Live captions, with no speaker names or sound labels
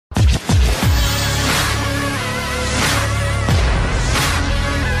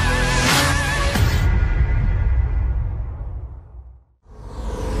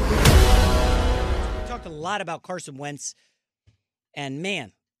lot about Carson Wentz, and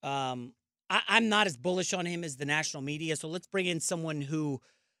man, I'm not as bullish on him as the national media. So let's bring in someone who,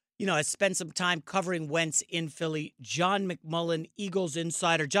 has spent some time covering Wentz in Philly. John McMullen, Eagles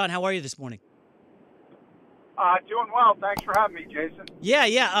insider. John, how are you this morning? Doing well. Thanks for having me, Jason.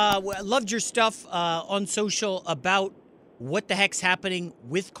 Yeah. Loved your stuff on social about what the heck's happening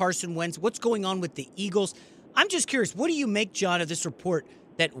with Carson Wentz. What's going on with the Eagles? I'm just curious. What do you make, John, of this report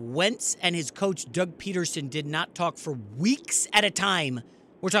that Wentz and his coach, Doug Peterson, did not talk for weeks at a time?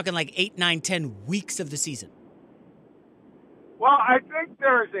 We're talking like 8, 9, 10 weeks of the season. Well, I think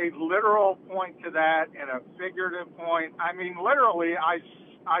there's a literal point to that and a figurative point. I mean, literally, I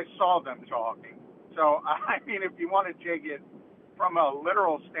saw them talking. So, I mean, if you want to take it from a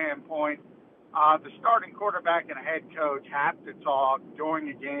literal standpoint, the starting quarterback and head coach have to talk during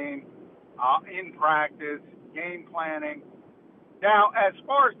a game, in practice, game planning. Now, as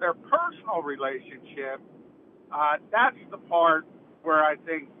far as their personal relationship, that's the part where I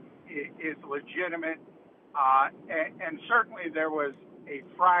think is legitimate. And certainly there was a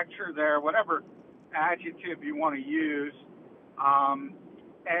fracture there, whatever adjective you want to use.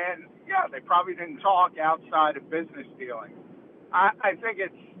 And, yeah, they probably didn't talk outside of business dealings. I think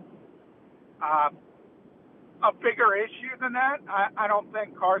it's a bigger issue than that. I don't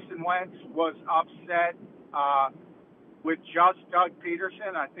think Carson Wentz was upset with just Doug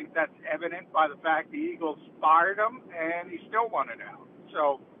Peterson. I think that's evident by the fact the Eagles fired him, and he still wanted out.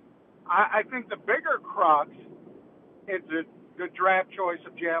 So I think the bigger crux is the draft choice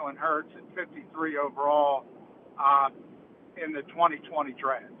of Jalen Hurts at 53 overall in the 2020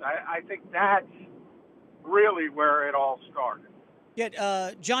 draft. I think that's really where it all started.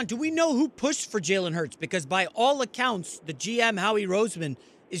 Yeah, John, do we know who pushed for Jalen Hurts? Because by all accounts, the GM, Howie Roseman,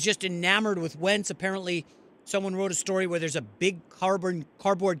 is just enamored with Wentz. Apparently, someone wrote a story where there's a big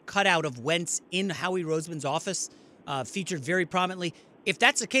cardboard cutout of Wentz in Howie Roseman's office, featured very prominently. If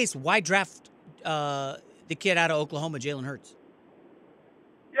that's the case, why draft the kid out of Oklahoma, Jalen Hurts?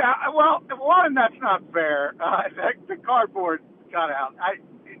 Yeah, well, one, that's not fair. The cardboard cutout.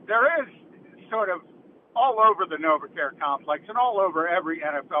 There is sort of all over the NovaCare complex and all over every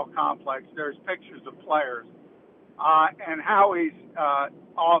NFL complex, there's pictures of players. And Howie's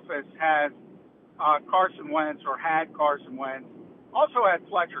office has Carson Wentz, or had Carson Wentz. Also had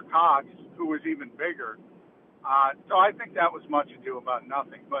Fletcher Cox, who was even bigger. So I think that was much ado about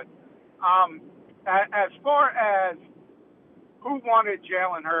nothing. But as far as who wanted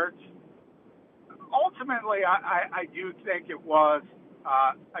Jalen Hurts, ultimately I do think it was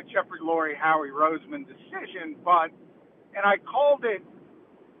a Jeffrey Lurie, Howie Roseman decision. And I called it,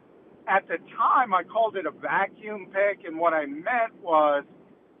 at the time, I called it a vacuum pick. And what I meant was,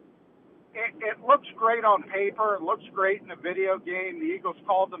 it looks great on paper. It looks great in the video game. The Eagles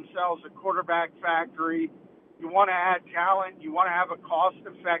called themselves a quarterback factory. You want to add talent. You want to have a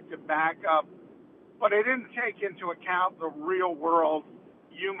cost-effective backup. But it didn't take into account the real-world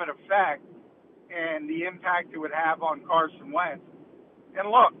human effect and the impact it would have on Carson Wentz. And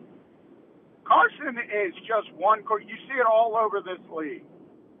look, Carson is just one. You see it all over this league.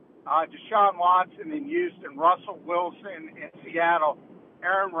 Deshaun Watson in Houston, Russell Wilson in Seattle,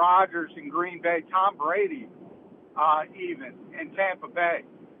 Aaron Rodgers in Green Bay, Tom Brady even in Tampa Bay.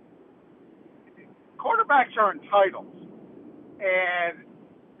 Quarterbacks are entitled, and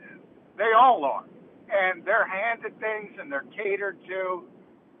they all are. And they're handed things, and they're catered to,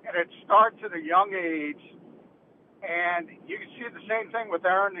 and it starts at a young age. And you can see the same thing with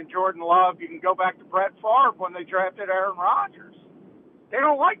Aaron and Jordan Love. You can go back to Brett Favre when they drafted Aaron Rodgers. They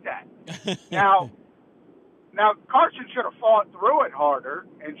don't like that. Now, Carson should have fought through it harder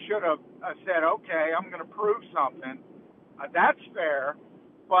and should have said, okay, I'm going to prove something. That's fair.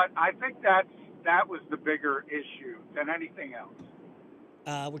 But I think that was the bigger issue than anything else.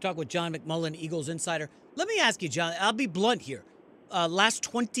 We're talking with John McMullen, Eagles insider. Let me ask you, John, I'll be blunt here. Last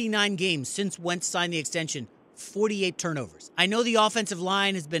 29 games since Wentz signed the extension, 48 turnovers. I know the offensive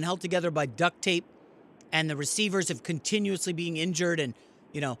line has been held together by duct tape, and the receivers have continuously being injured, and,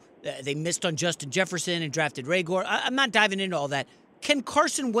 they missed on Justin Jefferson and drafted Ray Gore. I'm not diving into all that. Can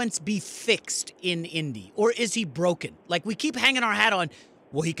Carson Wentz be fixed in Indy, or is he broken? Like, we keep hanging our hat on,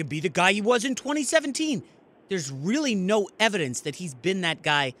 well, he could be the guy he was in 2017. There's really no evidence that he's been that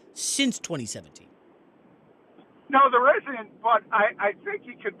guy since 2017. No, there isn't, but I think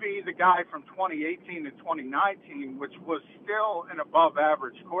he could be the guy from 2018 to 2019, which was still an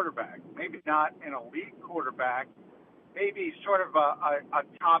above-average quarterback. Maybe not an elite quarterback. Maybe sort of a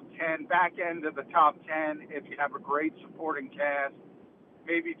top 10, back end of the top 10 if you have a great supporting cast.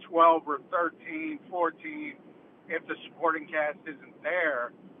 Maybe 12 or 13, 14 if the supporting cast isn't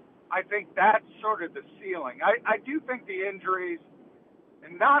there. I think that's sort of the ceiling. I do think the injuries,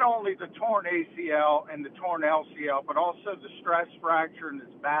 and not only the torn ACL and the torn LCL, but also the stress fracture in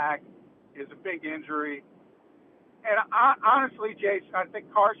his back is a big injury. And honestly, Jason, I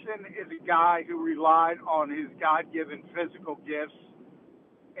think Carson is a guy who relied on his God-given physical gifts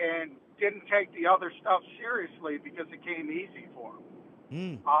and didn't take the other stuff seriously because it came easy for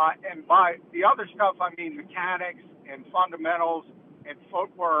him. And by the other stuff, I mean mechanics and fundamentals and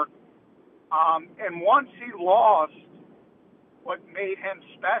footwork. And once he lost what made him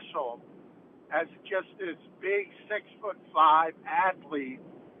special as just this big 6'5" athlete,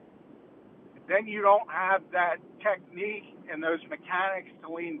 then you don't have that technique and those mechanics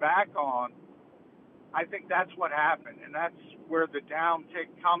to lean back on. I think that's what happened, and that's where the downtick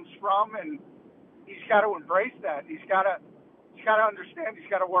comes from. And he's got to embrace that. He's got to understand. He's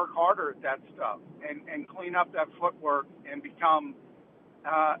got to work harder at that stuff and clean up that footwork and become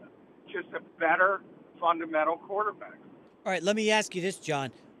just a better fundamental quarterback. All right, let me ask you this,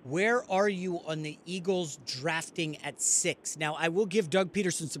 John. Where are you on the Eagles drafting at 6? Now, I will give Doug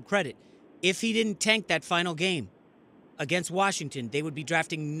Peterson some credit. If he didn't tank that final game against Washington, they would be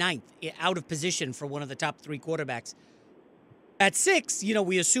drafting 9th, out of position for one of the top 3 quarterbacks. At 6,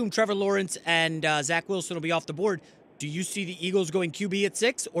 we assume Trevor Lawrence and Zach Wilson will be off the board. Do you see the Eagles going QB at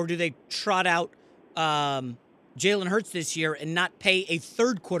 6, or do they trot out Jalen Hurts this year and not pay a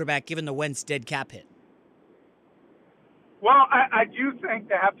 3rd quarterback given the Wentz dead cap hit? Well, I do think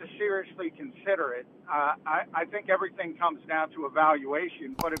they have to seriously consider it. I think everything comes down to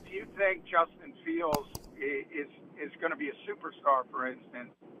evaluation. But if you think Justin Fields is going to be a superstar, for instance,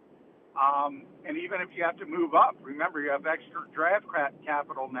 and even if you have to move up, remember you have extra draft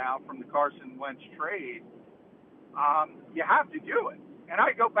capital now from the Carson Wentz trade, you have to do it. And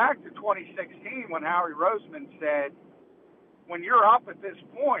I go back to 2016 when Howie Roseman said, when you're up at this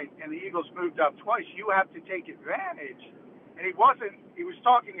point and the Eagles moved up twice, you have to take advantage. And he was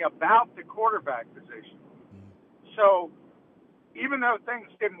talking about the quarterback position. So even though things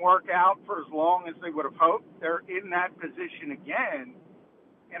didn't work out for as long as they would have hoped, they're in that position again.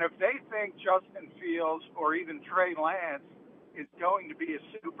 And if they think Justin Fields or even Trey Lance is going to be a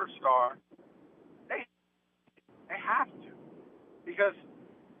superstar, they have to. Because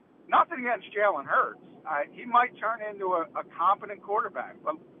nothing against Jalen Hurts. He might turn into a competent quarterback.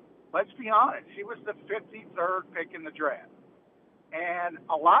 But let's be honest, he was the 53rd pick in the draft. And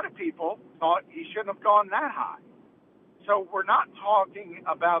a lot of people thought he shouldn't have gone that high. So we're not talking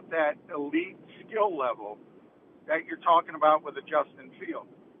about that elite skill level that you're talking about with a Justin Fields.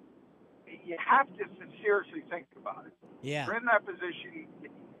 You have to seriously think about it. Yeah. You're in that position.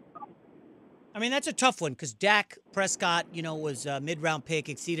 I mean, that's a tough one because Dak Prescott, was a mid-round pick,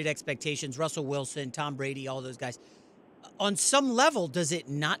 exceeded expectations. Russell Wilson, Tom Brady, all those guys. On some level, does it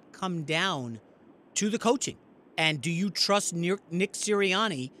not come down to the coaching? And do you trust Nick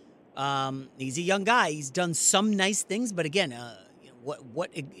Sirianni? He's a young guy. He's done some nice things, but again,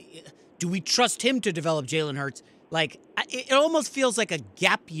 what do we trust him to develop Jalen Hurts? Like, it almost feels like a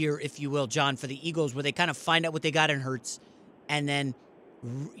gap year, if you will, John, for the Eagles, where they kind of find out what they got in Hurts and then,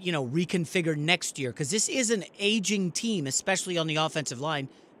 reconfigure next year. Because this is an aging team, especially on the offensive line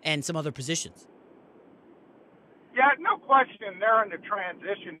and some other positions. Yeah, no question. They're in the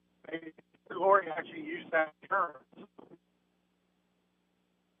transition phase. Lori actually used that term.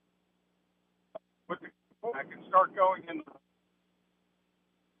 But I can start going in.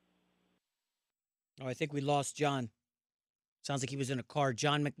 Oh, I think we lost John. Sounds like he was in a car.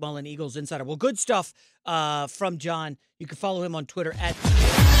 John McMullen, Eagles Insider. Well, good stuff from John. You can follow him on Twitter at